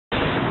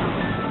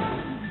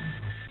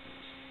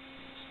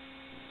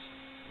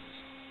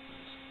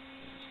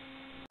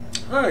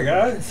Alright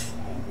guys,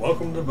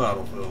 welcome to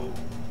Battlefield.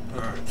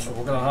 Alright, so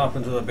we're gonna hop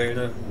into the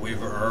beta.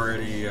 We've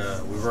already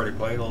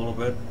played a little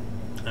bit,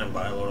 and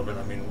by a little bit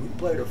I mean we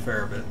played a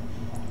fair bit.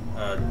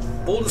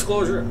 Full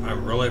disclosure,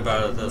 I'm really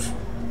bad at this.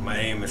 My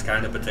aim is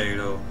kind of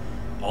potato.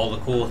 All the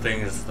cool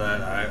things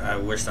that I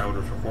wished I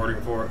was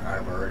recording for,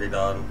 I've already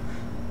done.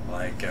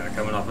 Like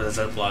coming off of the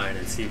zip line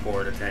and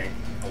C4 the tank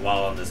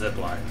while on the zip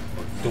line,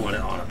 or doing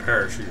it on a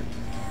parachute.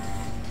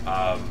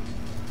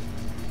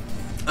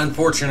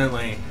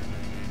 Unfortunately,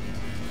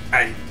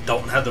 I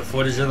don't have the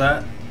footage of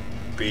that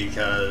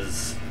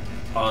because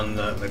on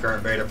the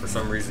current beta, for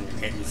some reason, you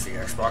can't use the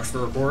Xbox to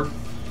record.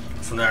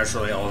 So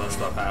naturally, all that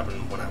stuff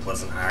happened when I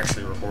wasn't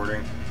actually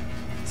recording.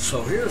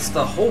 So here's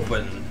the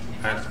hoping,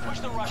 and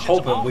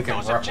hoping we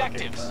can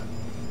replicate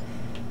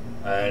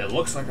that. It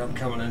looks like I'm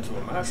coming into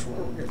a match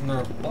where we're getting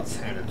our butts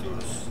handed to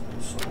us.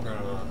 So we're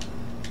gonna.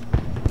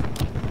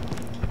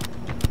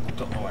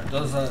 Don't know why it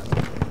does that.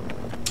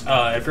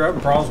 If you're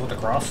having problems with the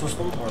cross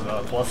system or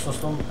the plus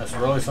system, it's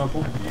really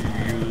simple.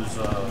 You use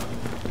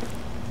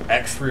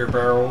X for your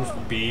barrels,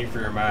 B for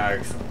your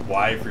mags,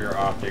 Y for your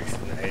optics,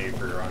 and A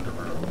for your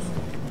underbarrels.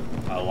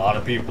 A lot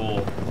of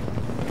people.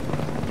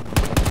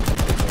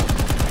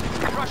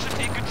 Russians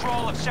in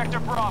control of Sector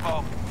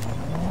Bravo.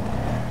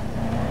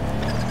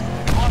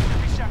 Lost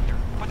every sector,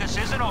 but this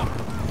isn't over.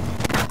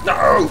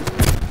 No!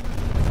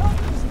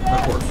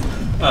 Of course.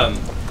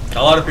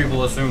 A lot of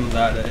people assume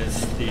that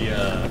it's the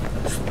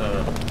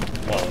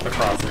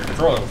crosshair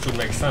controller, which would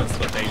make sense,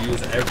 but they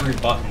use every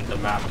button to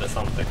map to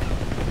something.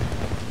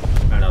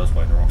 And I was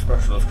playing the wrong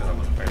specialist because I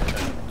wasn't paying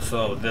attention.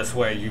 So this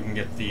way you can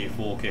get the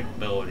full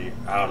capability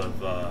out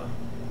of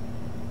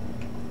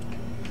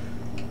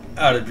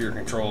your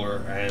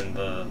controller and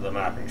the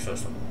mapping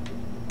system.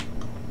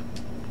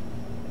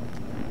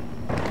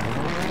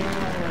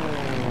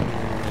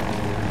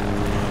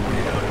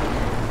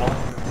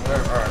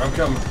 Alright, I'm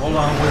coming. Hold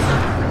on,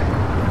 wizard.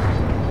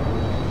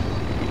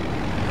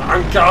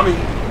 I'm coming!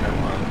 Never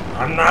mind.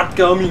 I'm not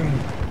coming!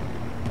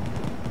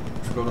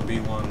 Let's go to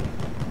B1.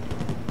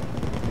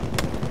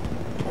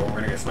 Or we're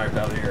gonna get sniped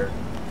out of the air.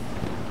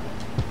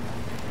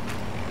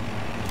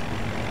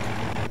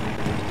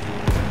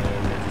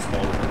 And they just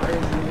called it a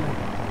range.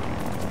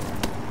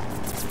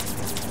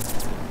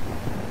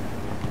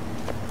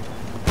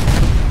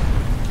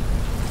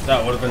 That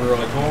would have been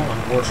really cool.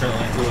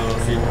 Unfortunately, two of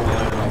those people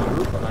landed on the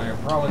roof, and I am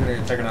probably gonna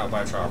get taken out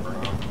by a chopper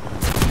now.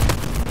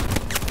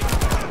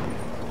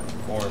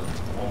 Or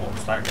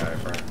almost that guy,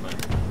 frankly.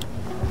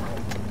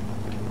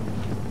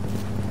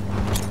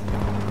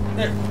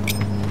 There.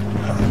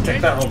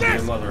 Take that home to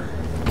your mother.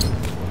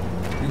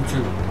 You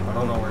too. I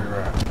don't know where you're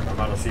at. I'm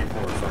out of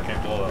C4, so I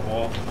can't blow that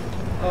wall.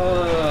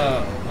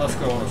 Let's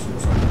go on a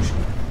suicide mission.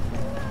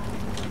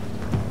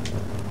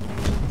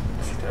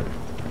 Is he dead?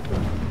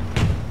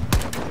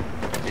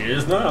 He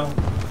is now.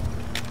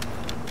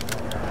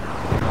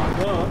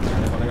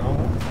 Anybody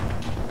home?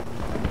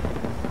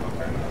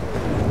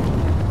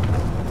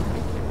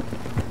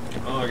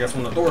 I guess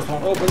when the doors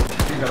won't open,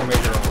 you gotta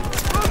make your own.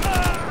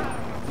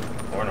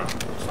 Or not.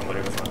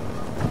 Somebody was home.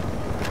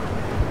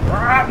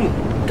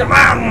 Run! Come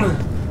on!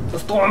 The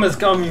storm is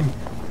coming!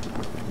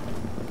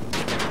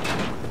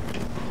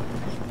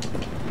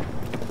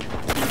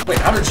 Wait,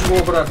 how did you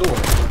open that door?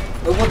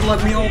 It wouldn't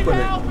let me open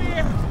it.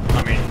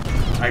 I mean,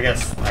 I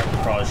guess I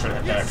probably should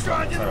have hit the X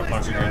button instead of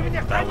punching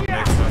it. That would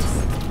make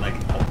sense. Like,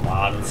 a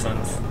lot of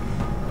sense.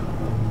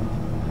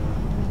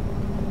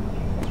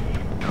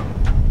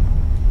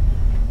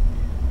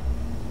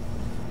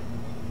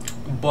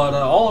 But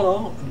all in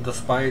all,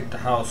 despite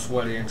how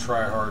sweaty and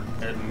try-hard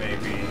it may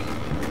be,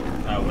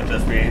 with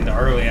this being the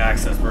early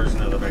access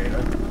version of the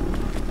beta,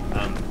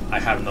 I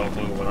have no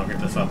clue when I'll get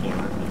this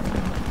uploaded.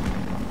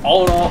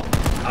 All in all,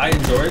 I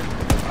enjoyed it.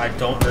 I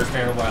don't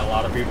understand why a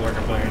lot of people are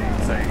complaining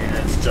and saying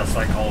it's just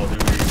like Call of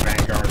Duty,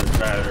 Vanguard is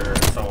better,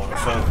 and so on and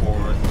so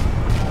forth.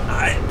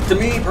 To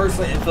me,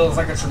 personally, it feels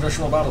like a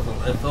traditional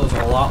Battlefield. It feels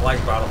a lot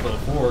like Battlefield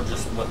 4,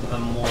 just with a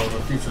more of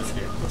a future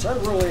skin, which I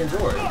really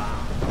enjoyed.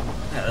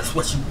 Yeah, that's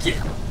what you get.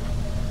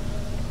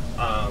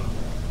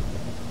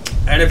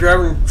 And if you're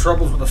having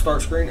troubles with the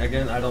start screen,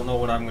 again, I don't know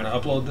when I'm going to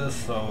upload this,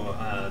 so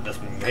this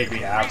may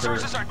be after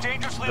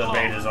the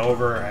beta is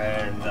over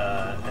and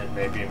it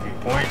may be a moot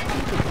point.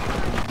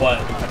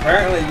 But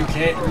apparently you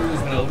can't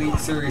use an Elite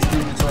Series 2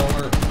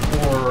 controller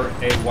or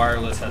a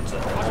wireless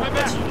headset. It won't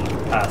let you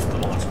pass the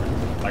launch screen.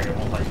 Like it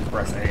won't let you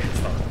press A to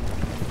start.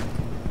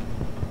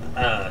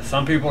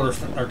 Some people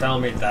are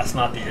telling me that's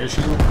not the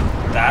issue.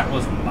 That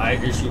was my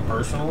issue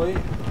personally.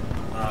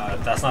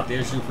 If that's not the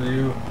issue for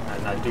you,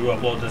 and I do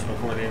upload this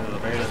before the end of the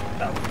beta,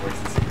 that was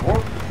wasted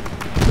C4,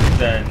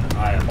 then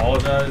I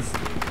apologize.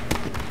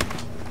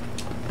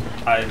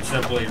 I'm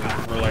simply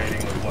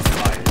relating with what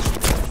my issue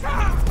is.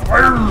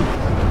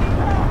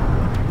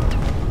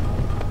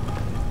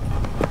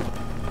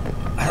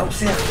 I don't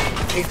see how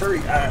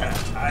K30.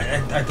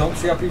 I don't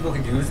see how people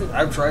can use it.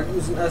 I've tried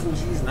using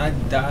SMGs and I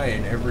die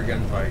in every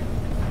gunfight.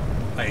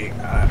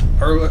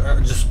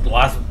 Just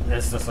last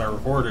instance I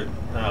recorded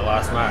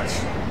last match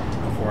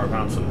before I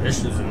found some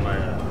issues in my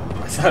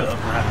setup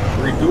and I had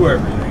to redo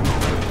everything.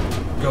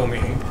 Go me.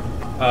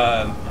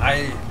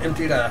 I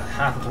emptied a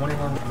half a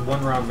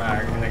 21 round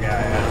mag in a guy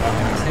at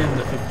about 10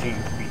 to 15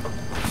 feet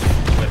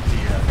with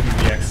the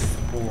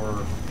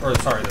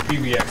the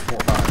PBX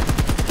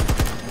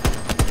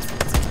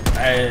 45.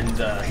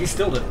 And he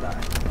still didn't die.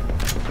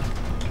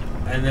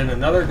 And then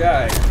another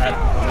guy at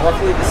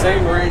roughly the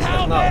same range,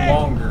 if not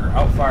longer,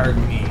 outfired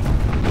me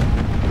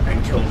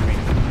and killed me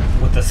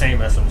with the same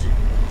SMG.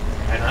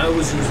 And I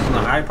was using the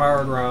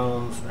high-powered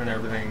rounds and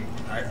everything.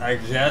 I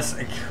guess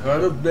it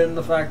could have been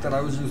the fact that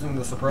I was using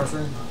the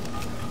suppressor.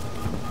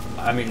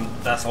 I mean,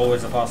 that's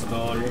always a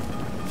possibility,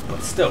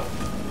 but still.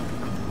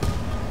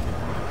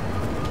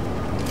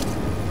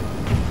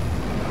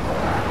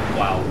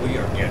 Wow, we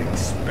are getting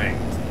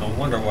spanked. No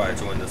wonder why I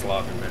joined this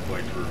lobby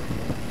midway through.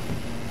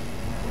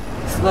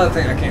 It's another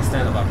thing I can't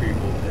stand about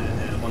people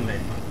is when they...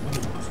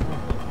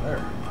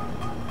 There.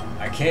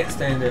 I can't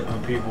stand it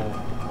when people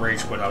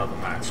rage quit out of a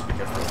match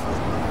because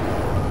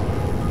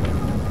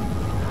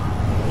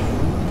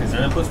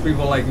then it puts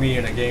people like me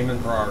in a game in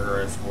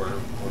progress where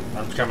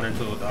I'm coming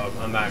into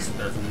a match that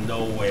there's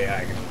no way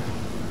I can.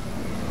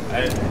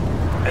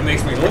 It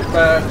makes me look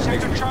bad, it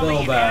makes me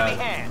feel bad.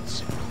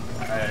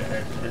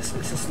 It's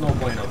just no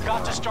bueno.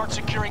 Got to start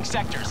securing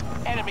sectors.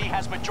 Enemy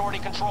has majority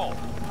control.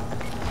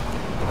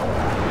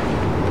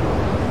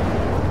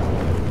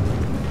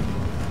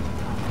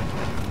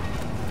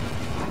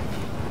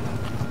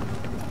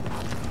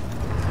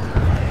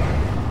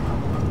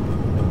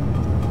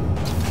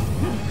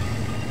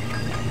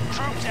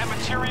 Troops and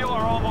material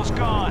are almost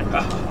gone.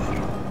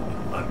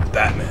 I'm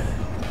Batman.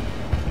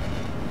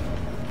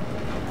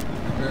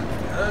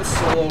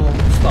 It's a little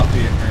stuffy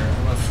in here.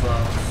 Let's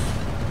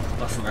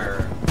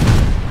air.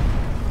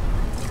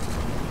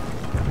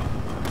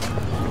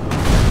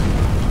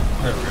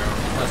 There we go.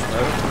 That's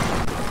better.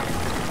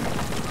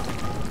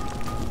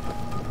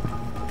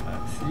 I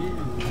see you.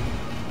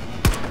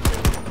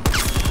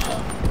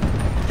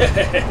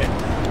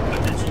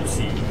 What did you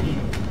see?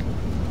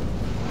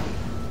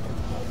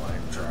 Oh my,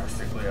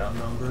 drastically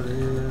outnumbered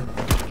here.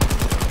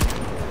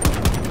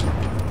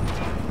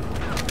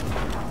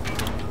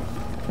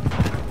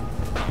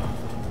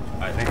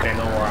 I think they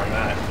know where I'm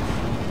at.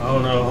 Oh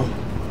no.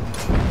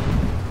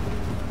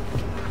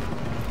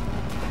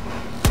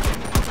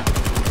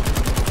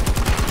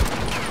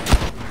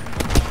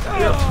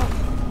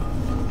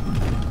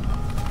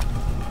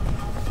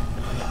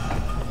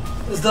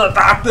 Is the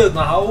doctor in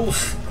the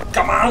house?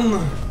 Come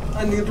on!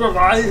 I need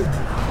revived!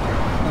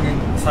 I mean,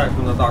 aside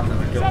from the doctor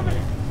that killed me.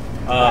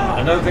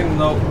 Another thing to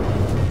note,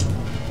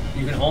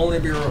 you can only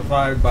be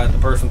revived by the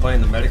person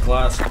playing the medic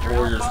class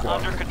or your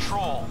squad. Under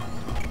control.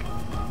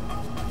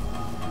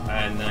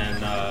 And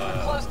then,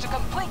 close to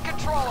complete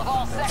control of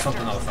all sectors.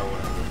 something else I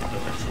wanted to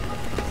mention.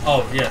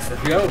 Oh, yes,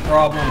 if you have a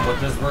problem with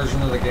this version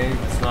of the game,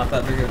 it's not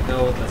that big of a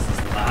deal. This is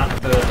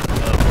not the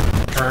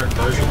current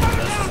version.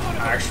 This is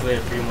actually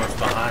a few months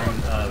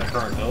behind the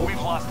current build. We've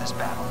lost this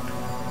battle.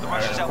 The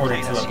Russians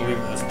According to, outplayed us I believe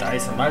here. it was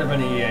DICE. It might have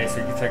been EA, so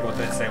you can take what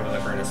they say with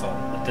a grain of salt.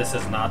 But this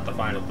is not the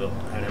final build.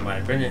 And in my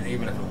opinion,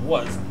 even if it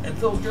was, it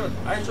feels good.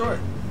 I enjoy it.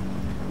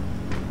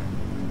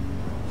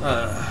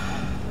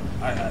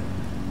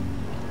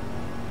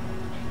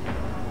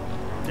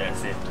 Yeah,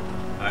 see,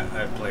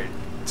 I played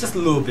just a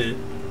little bit.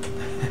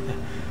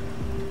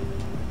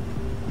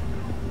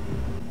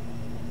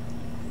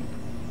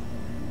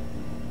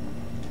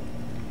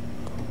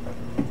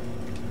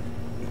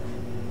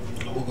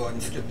 We'll go ahead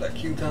and skip that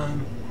queue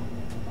time,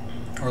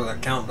 or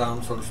that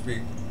countdown, so to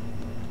speak.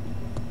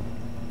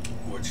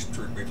 Which,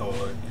 truth be told,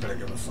 could have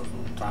given us some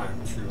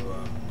time to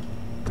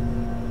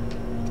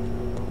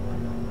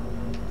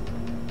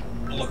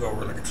look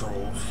over the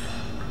controls.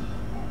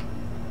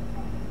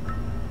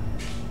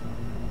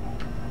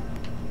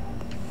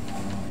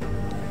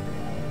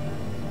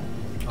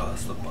 Oh,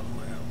 that's the button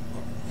layout.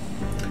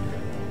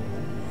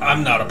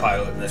 I'm not a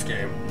pilot in this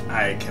game.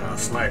 I cannot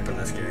snipe in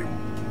this game.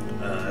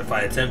 If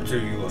I attempt to,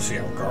 you will see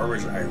how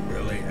garbage I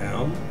really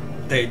am.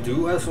 They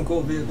do have some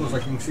cool vehicles,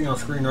 like you can see on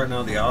screen right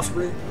now, the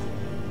Osprey.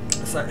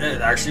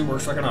 It actually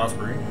works like an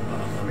Osprey.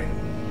 I mean,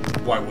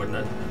 why wouldn't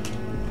it?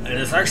 And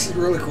it's actually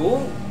really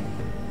cool.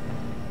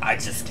 I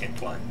just can't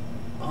fly.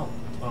 Oh,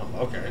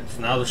 okay.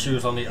 So now the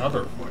shoe's on the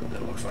other foot,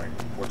 it looks like.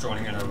 We're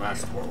joining into a match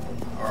for one.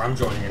 Or I'm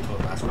joining into a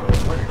match for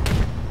one.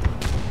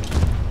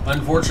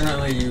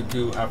 Unfortunately, you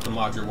do have to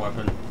mod your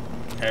weapon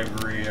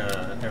every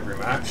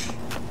match.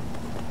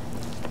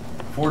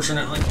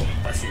 Fortunately,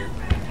 I see it.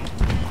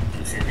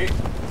 You see me?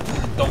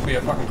 Don't be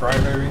a fucking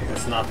crybaby.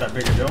 It's not that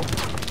big a deal.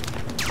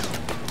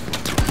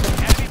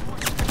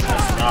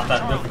 It's not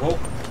that difficult.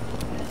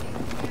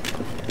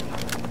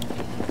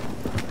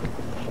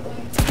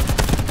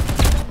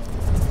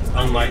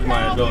 Unlike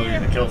my ability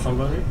to kill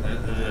somebody,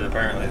 it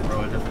apparently is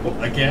really difficult.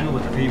 Again,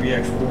 with the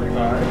PBX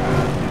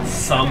 45,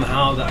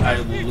 somehow that I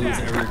will lose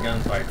every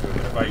gunfight to it,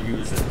 but if I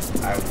use it,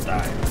 I will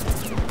die.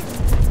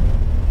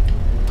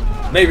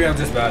 Maybe I'm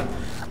just bad.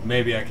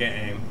 Maybe I can't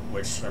aim,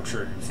 which I'm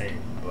sure you've seen,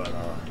 but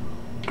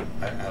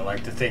I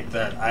like to think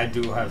that I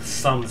do have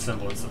some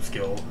semblance of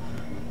skill.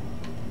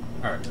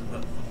 Alright,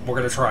 we're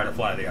gonna try to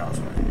fly the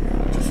Osprey.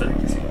 Just so you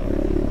can see.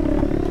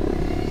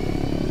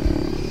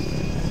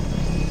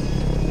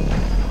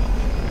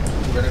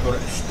 We're gonna go to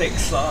steak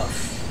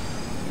sauce.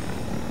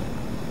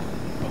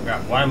 Oh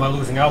god, why am I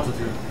losing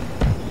altitude?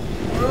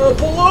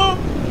 Pull up!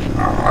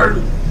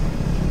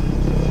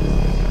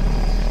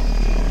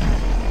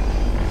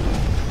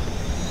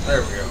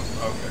 There we go.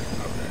 Okay.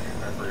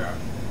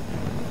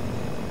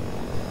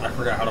 I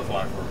forgot how to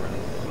fly for a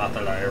minute. Not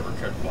that I ever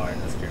could fly in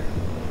this game.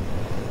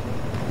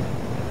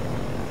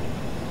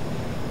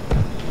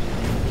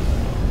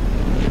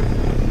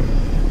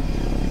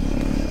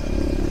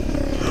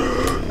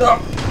 No!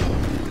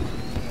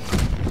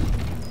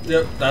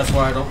 Yep, that's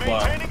why I don't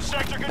fly. Maintaining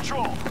sector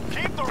control.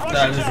 Keep the Russians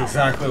That is out.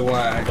 exactly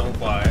why I don't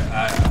fly.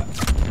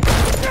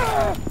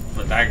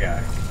 But that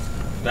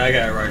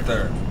guy right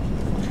there.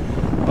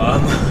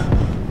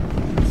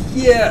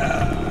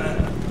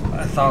 Yeah,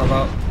 I thought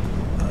about,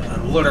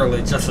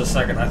 literally just a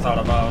second, I thought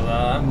about,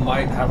 I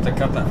might have to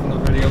cut that from the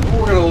video, but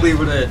we're going to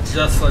leave it in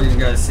just so you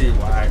guys see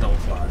why I don't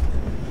fly.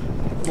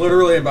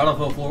 Literally in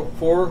Battlefield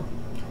 4,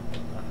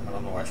 I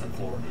don't know why I said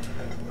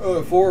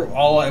 4,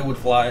 all I would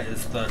fly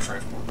is the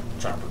transport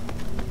chopper.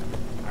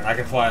 And I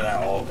can fly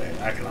that all day.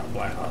 I cannot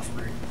fly an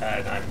Osprey.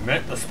 And I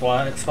meant to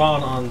spawn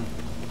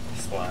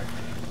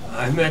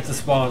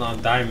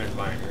on Diamond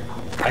Miner.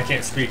 I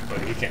can't speak, but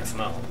he can't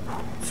smell.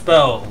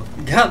 Spell.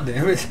 God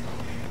damn it.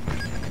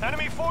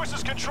 Enemy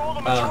forces control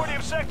the majority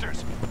of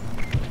sectors.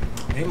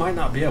 He might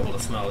not be able to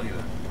smell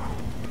either.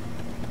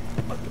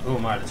 But who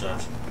am I to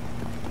judge?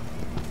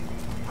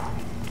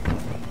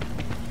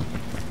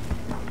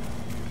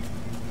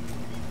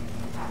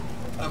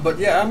 But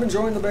yeah, I'm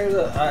enjoying the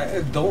beta.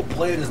 I don't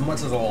play it as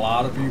much as a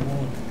lot of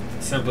people,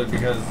 simply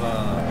because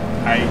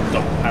I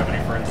don't have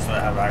any friends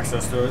that have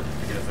access to it.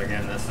 Because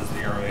again, this is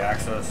the early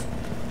access.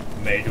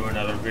 May do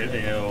another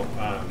video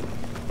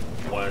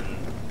when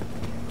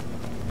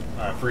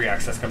free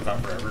access comes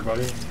out for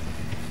everybody,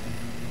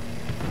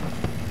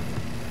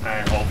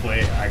 and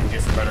hopefully I can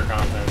get some better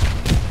content.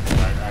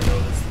 I know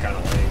this is kind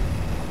of lame,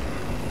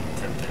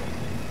 tempting.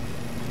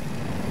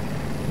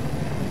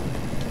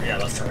 But yeah,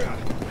 let's try it out.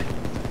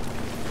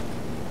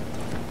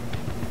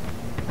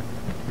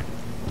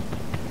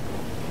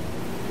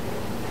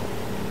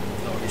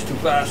 No, he's too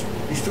fast.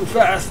 He's too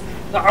fast.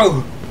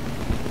 No.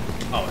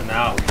 Oh, and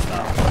now we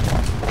stop.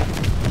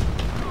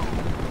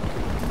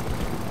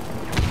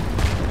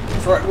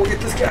 That's right, we'll get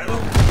this guy.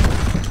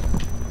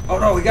 Oh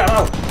no, he got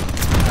out.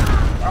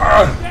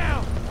 Ah.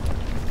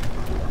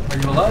 Are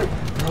you alive?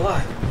 You're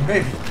alive. You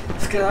made it.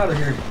 Let's get out of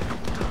here.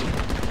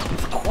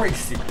 It's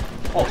crazy.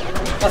 Oh,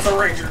 that's a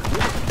ranger.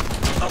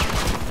 Oh.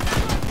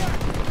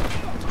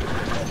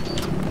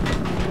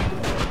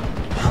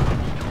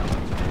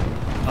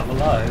 I'm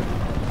alive.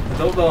 I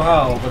don't know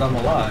how, but I'm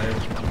alive.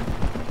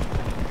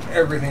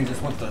 Everything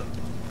just went to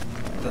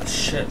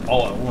shit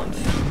all at once.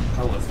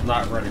 I was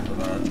not ready for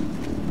that.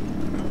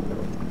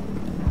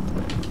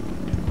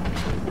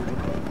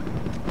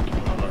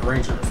 The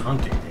ranger is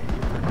hunting me.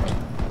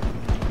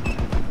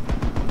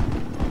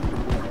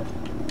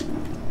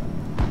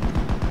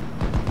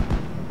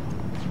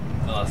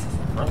 Oh, this is a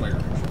friendly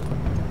ranger.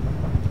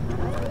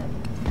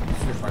 Let's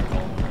see if I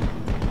call him.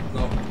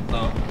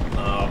 No.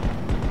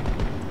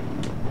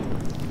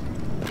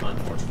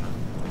 Unfortunate.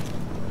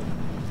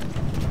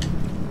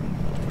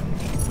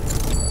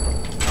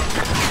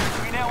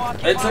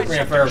 It took me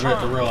a fair bit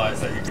to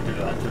realize that you could do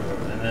that too,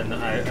 and then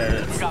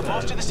We got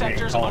most of the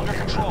sectors under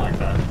control. Like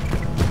that.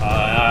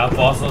 I've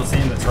also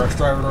seen the truck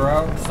driver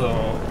around, so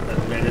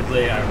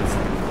admittedly I was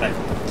that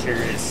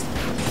curious,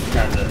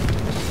 kind of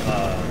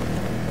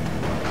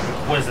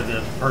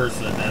inquisitive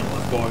person that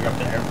was going up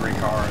to every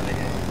car in the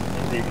game,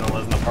 even though it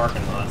was in the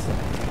parking lots,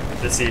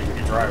 to see if we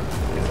could drive it.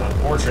 Because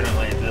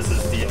unfortunately, this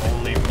is the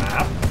only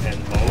map and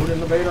mode in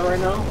the beta right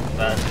now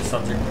that is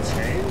subject to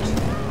change.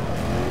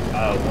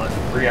 Once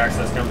free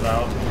access comes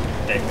out,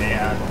 they may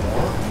add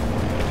more.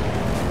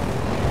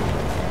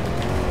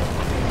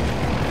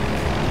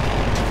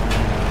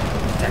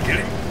 Did I get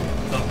him?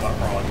 No, I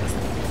probably missed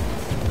him.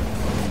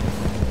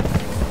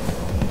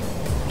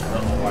 I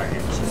don't know why he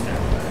was just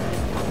standing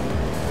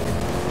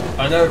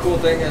there. Another cool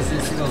thing is you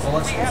see those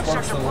electrical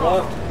sparks to the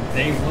left,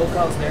 they will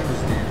cause damage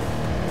to you.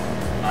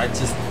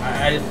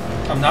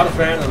 I'm not a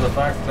fan of the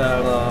fact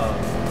that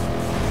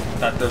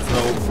that there's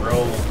no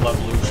real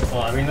levolution.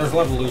 Well, I mean, there's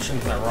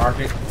levolutions that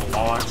rocket will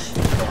launch,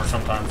 or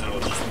sometimes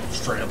it'll just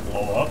straight up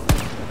blow up.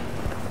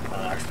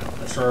 Accidental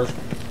discharge.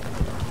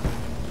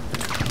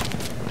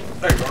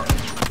 There you are.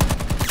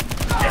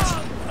 Yes.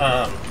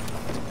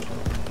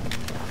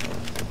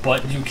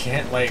 But you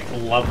can't, like,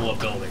 level a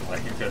building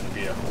like you could in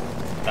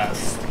VF4.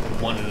 That's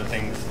one of the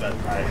things that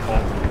I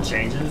hope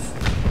changes.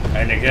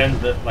 And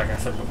again, like I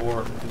said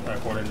before,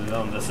 according to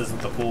them, this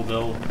isn't the full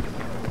build.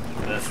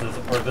 This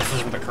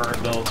isn't the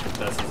current build.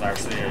 This is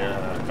actually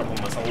a couple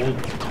months old.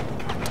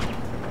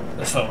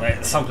 So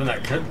it's something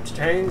that could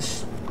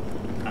change.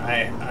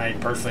 I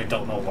personally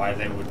don't know why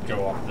they would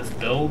go off this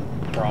build.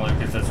 Probably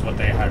because that's what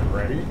they had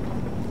ready.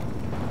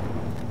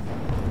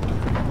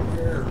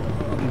 Here.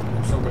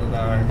 I'm still gonna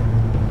die.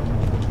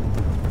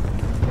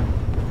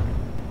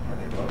 Are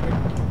they above me?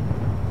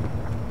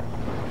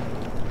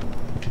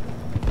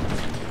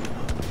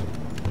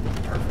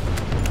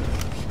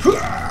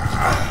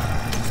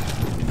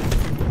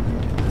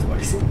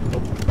 Somebody see?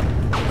 Oh.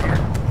 Come here.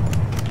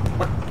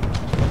 What?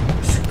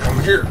 Come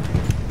here.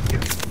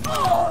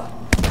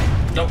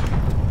 Nope.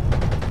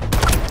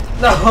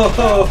 No!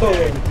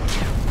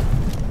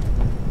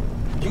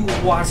 You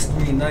watched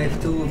me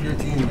knife 2 of your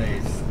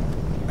teammates,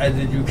 and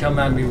then you come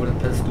at me with a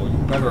pistol. You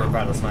better have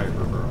had a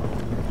sniper, bro.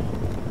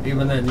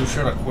 Even then, you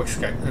should have quick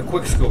scope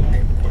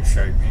me.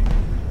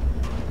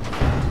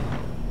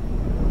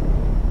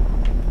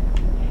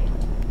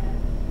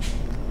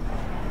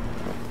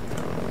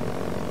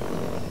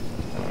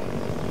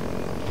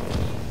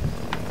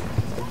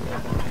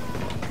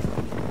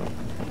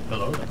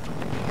 Hello.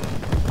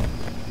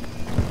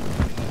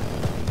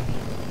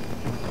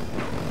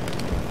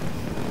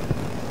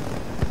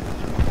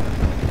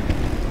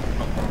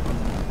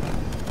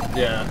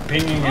 Yeah,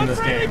 pinging in this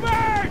game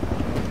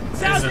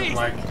isn't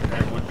like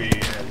it would be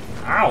an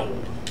owl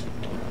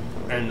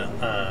in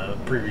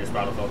previous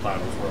Battlefield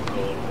titles where it was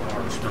a little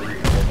harsh to read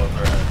above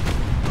their head.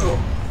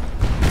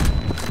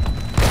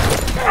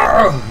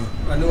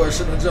 I knew I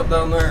shouldn't have jumped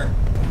down there.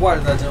 Why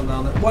did I jump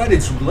down there? Why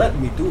did you let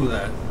me do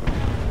that?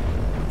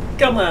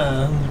 Come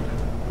on.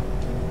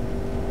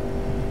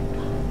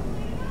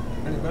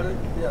 Anybody?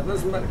 Yeah,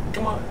 there's a medic.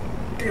 Come on.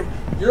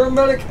 You're a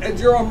medic and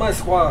you're on my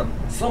squad.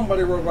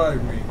 Somebody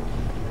revive me.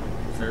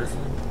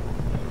 Seriously?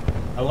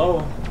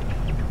 Hello?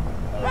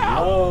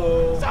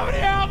 Hello? Somebody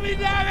help me,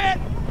 damn it!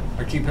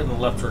 I keep hitting the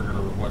left trigger to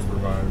request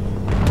revive.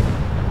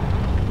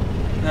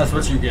 That's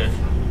what you get.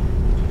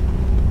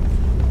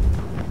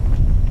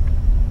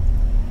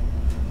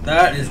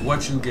 That is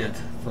what you get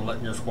for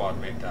letting your squad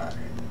mate die.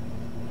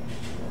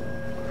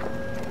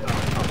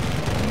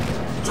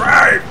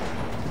 Drive!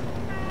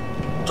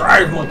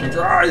 Drive, monkey,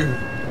 drive!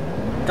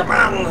 Come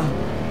on!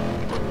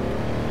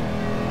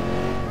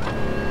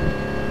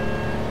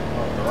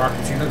 The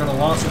rocket's either gonna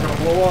launch or gonna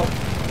blow up.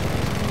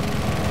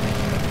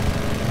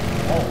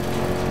 Oh.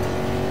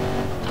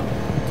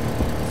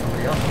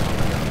 Somebody else.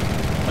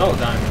 No,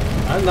 Diamond.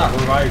 I'm not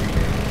reviving you.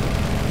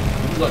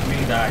 You let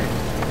me die.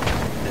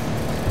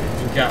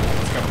 You got me.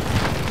 Let's go.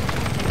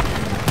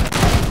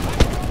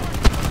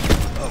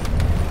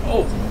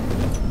 Oh.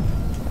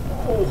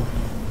 Oh.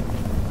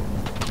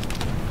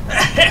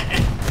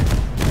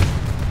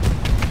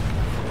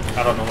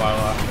 I don't know why I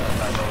laughed at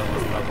that. I know that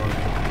wasn't that funny.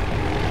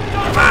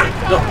 Come on!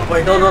 No,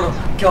 wait, no.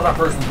 Kill that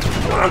person.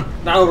 Come on!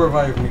 Now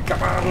revive me.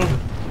 Come on!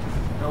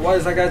 Now, why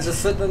is that guy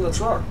just sitting in the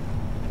truck?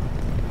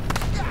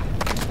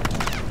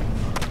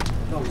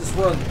 No, just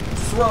run.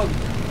 Just run.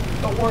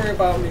 Don't worry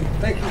about me.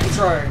 Thank you for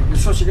trying. You're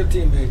such a good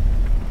teammate.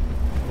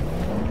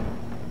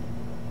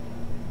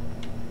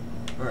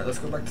 Alright, let's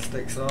go back to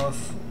steak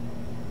sauce.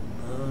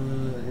 You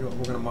know,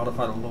 we're going to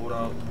modify the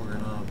loadout. We're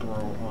going to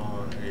throw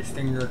on a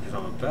Stinger because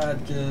I'm a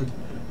bad kid.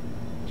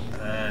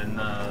 And,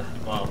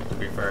 well, to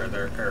be fair,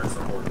 their air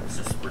support is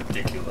just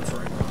ridiculous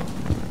right now.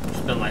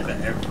 It's been like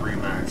that every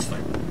match.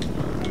 Like,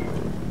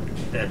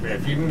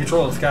 if you can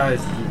control the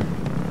skies,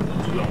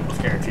 you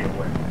almost guarantee a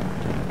win.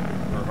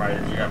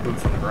 Provided you got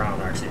boots on the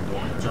ground actually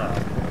doing the job.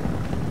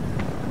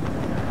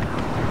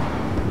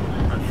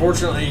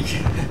 Unfortunately,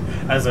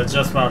 as I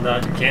just found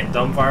out, you can't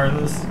dumbfire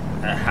this.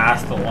 It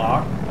has to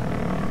lock.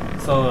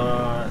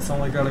 So, it's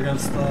only good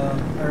against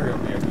aerial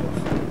vehicles.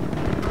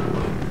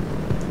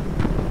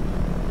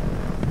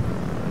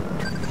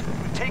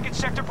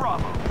 Sector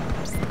Bravo.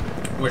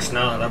 Which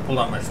now that I pulled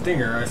out my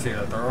Stinger, I see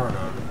that there are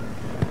none.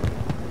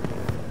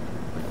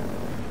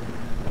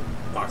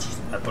 Watch,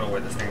 I put away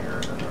the Stinger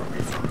and then there'll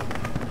be some.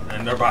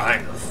 And they're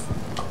behind us.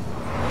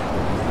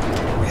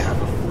 We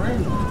have a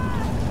friend.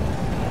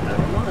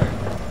 Never mind.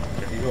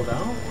 Did he go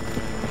down?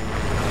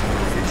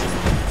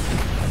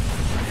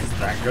 He's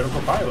that good of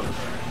a pilot.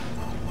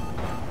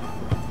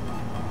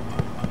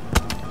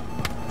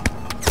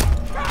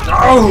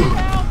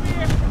 No!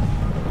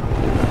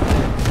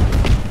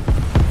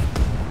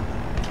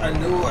 I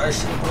knew I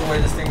should put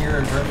away the Stinger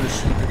and try to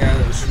shoot the guy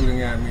that was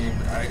shooting at me.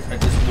 I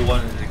just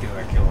wanted to get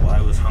that kill. I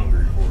was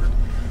hungry for it.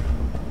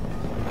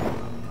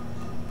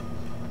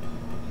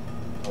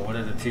 I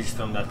wanted to teach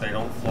them that they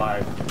don't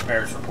fly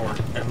air support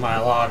in my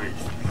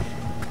lobbies.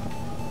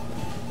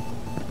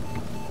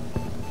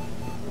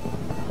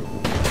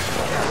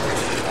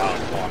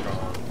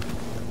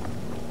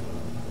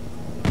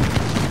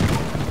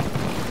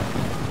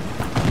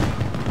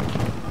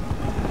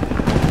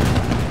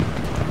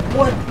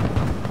 What?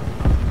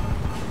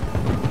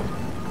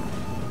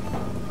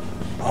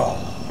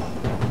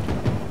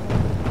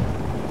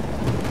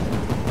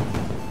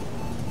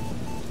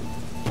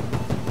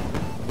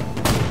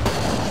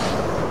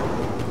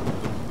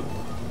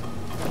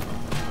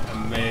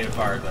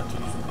 Fired that too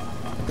soon.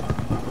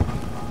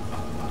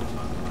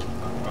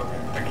 Okay,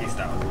 I think he's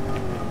down.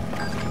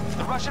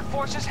 The Russian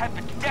forces have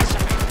been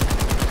decimated.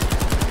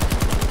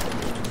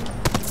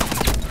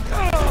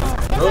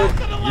 Really?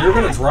 You're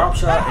gonna drop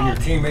shot and your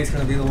teammate's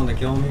gonna be the one to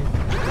kill me?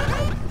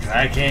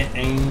 I can't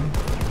aim.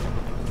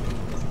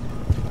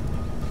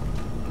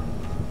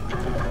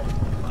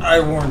 I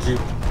warned you.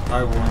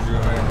 I warned you.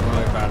 I am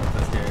really bad at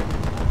this game.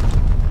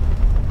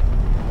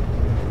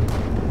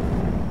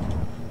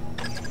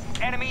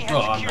 Enemy has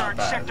Well, I'm secured not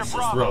bad. Sector It's just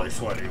Bravo. really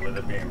sweaty with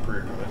it being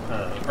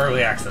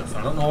early access.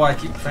 I don't know why I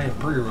keep saying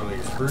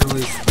pre-release.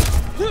 Pre-release.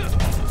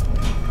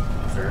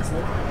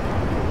 Seriously?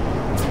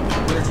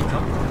 Where did you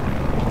come from?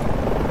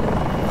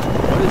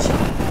 What did you?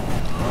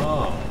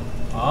 Oh.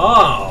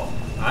 Oh!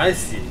 I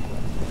see.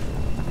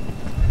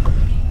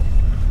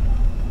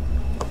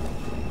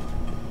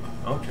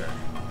 Okay.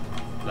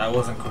 That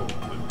wasn't cool.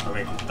 I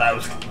mean, that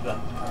was. Yeah,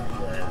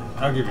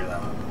 I'll give you that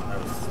one.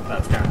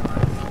 That's kind of nice.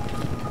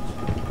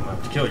 I'm gonna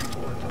have to kill you for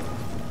it.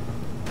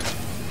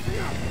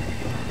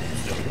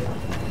 Still good.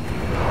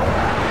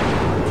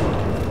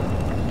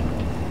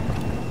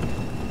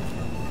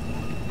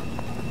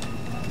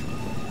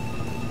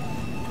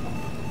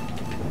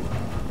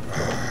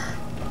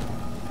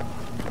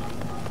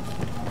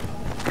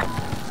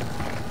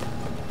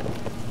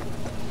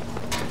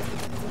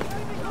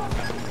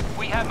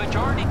 We have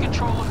majority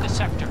control of the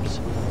sectors.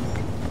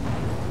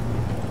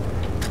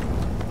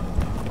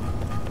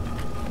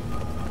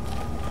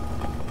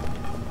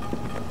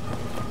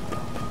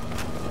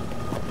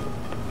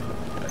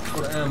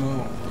 Extra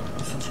ammo.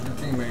 Such a good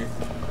teammate.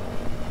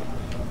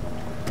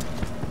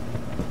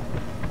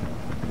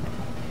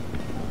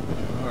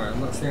 Alright, I'm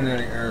not seeing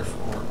any air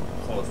support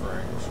close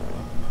range.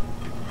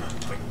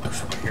 Wait, there's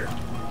somebody here.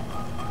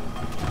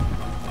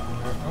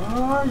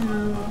 Where are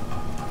you?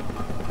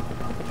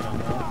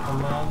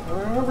 Come on,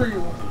 wherever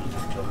you want.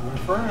 Just killed my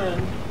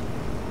friend.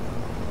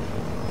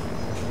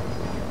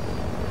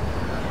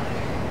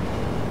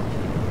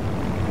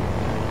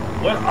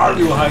 Where are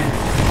you hiding?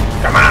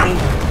 Come on!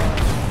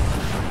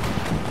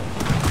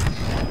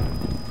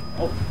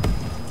 Oh.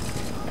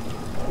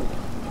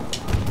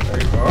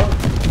 There you are.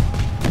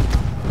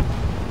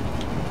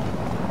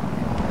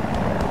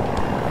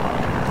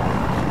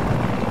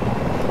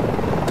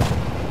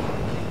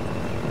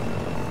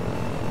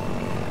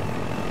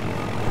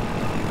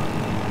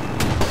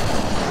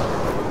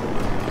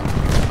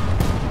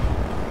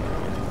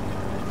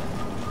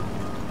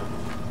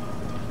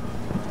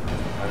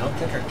 I don't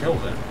think I killed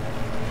him.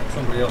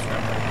 Somebody else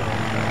got that.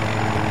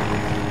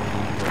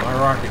 My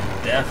rocket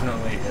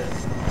definitely hit.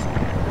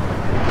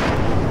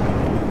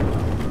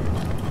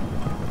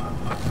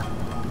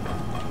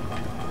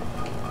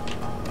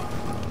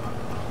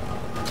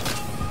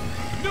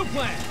 New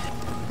plan.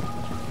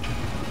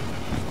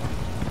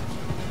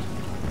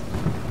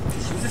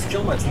 Did you just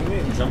kill my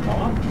teammate and jump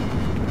on?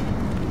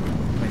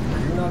 Like,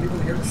 were you not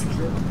even here to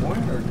secure the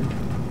point, or did you?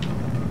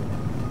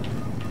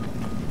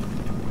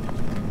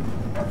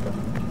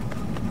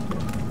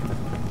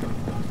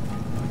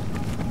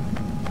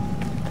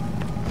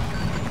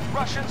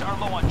 Russians are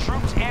low on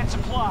troops and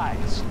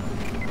supplies.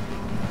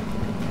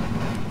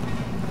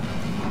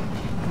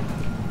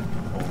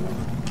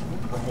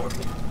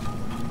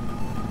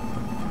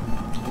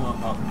 Come on,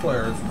 pop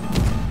players.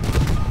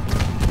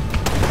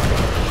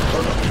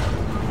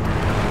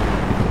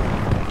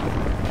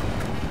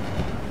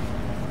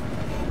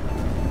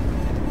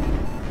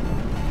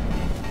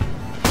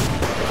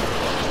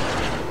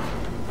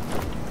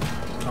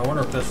 I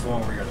wonder if this is the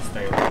one we gotta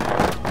stay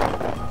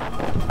with.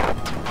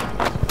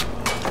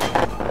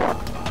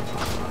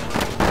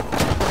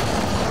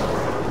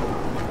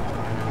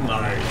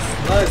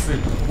 Nice. Nicely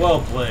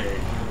well played.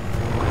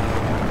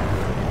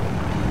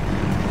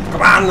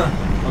 Come on!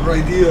 I'm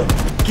right here.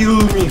 Kill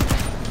me!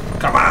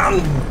 Come on!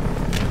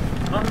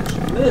 How did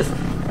you miss?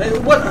 Hey,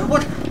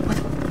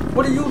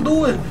 what are you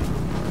doing?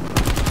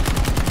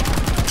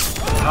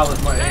 How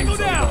is my aim so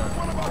bad?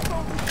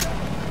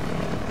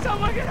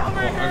 Someone get over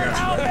I got you.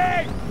 Help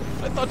me!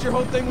 I thought your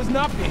whole thing was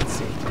not being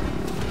saved.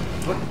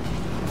 What?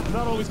 I'm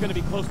not always going to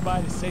be close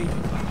by to save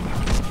you.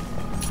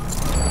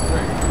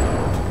 Wait.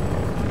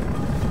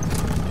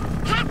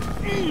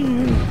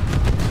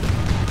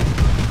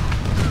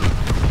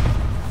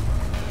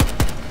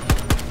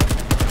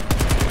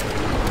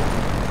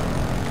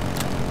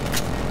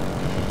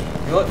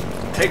 You know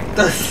what? Take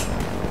this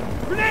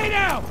Grenade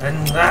out!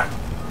 and that.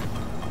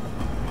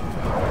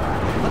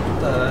 What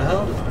the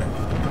hell is that?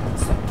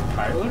 Is that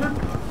piloted?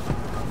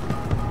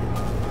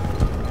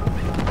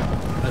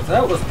 If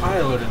that was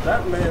piloted,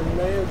 that man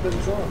may have been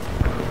drunk.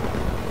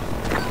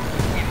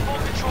 In full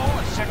control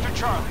of Sector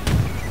Charlie.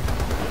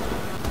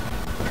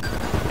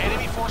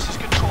 Enemy forces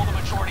control the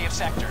majority of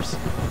sectors.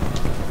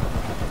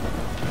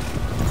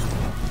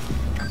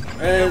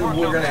 And Good work,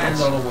 we're gonna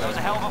Nomads. end on a That was a win.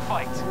 hell of a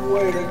fight.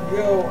 Way to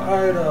go,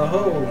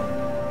 Idaho!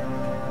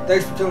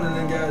 Thanks for tuning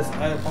in, guys.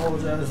 I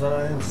apologize that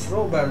I am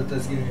so bad at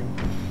this game.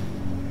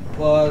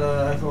 But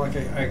I feel like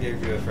I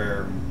gave you a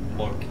fair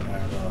look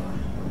at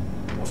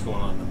what's going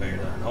on in the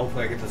beta. And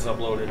hopefully I get this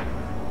uploaded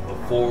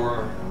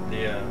before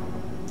the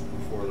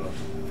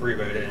free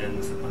beta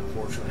ends.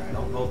 Unfortunately, I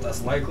don't know if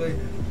that's likely.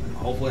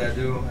 Hopefully I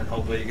do, and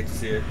hopefully you get to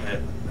see it.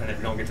 And if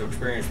you don't get to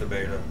experience the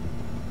beta,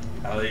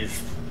 at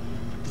least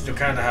you'll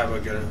kind of have a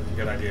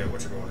good idea of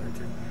what you're going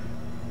into.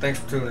 Thanks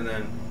for tuning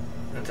in.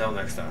 Until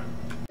next time.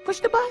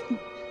 Push the button.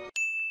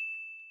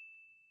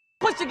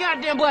 Push the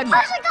goddamn button.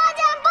 Push the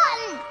goddamn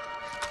button.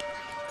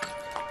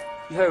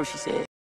 You heard what she said.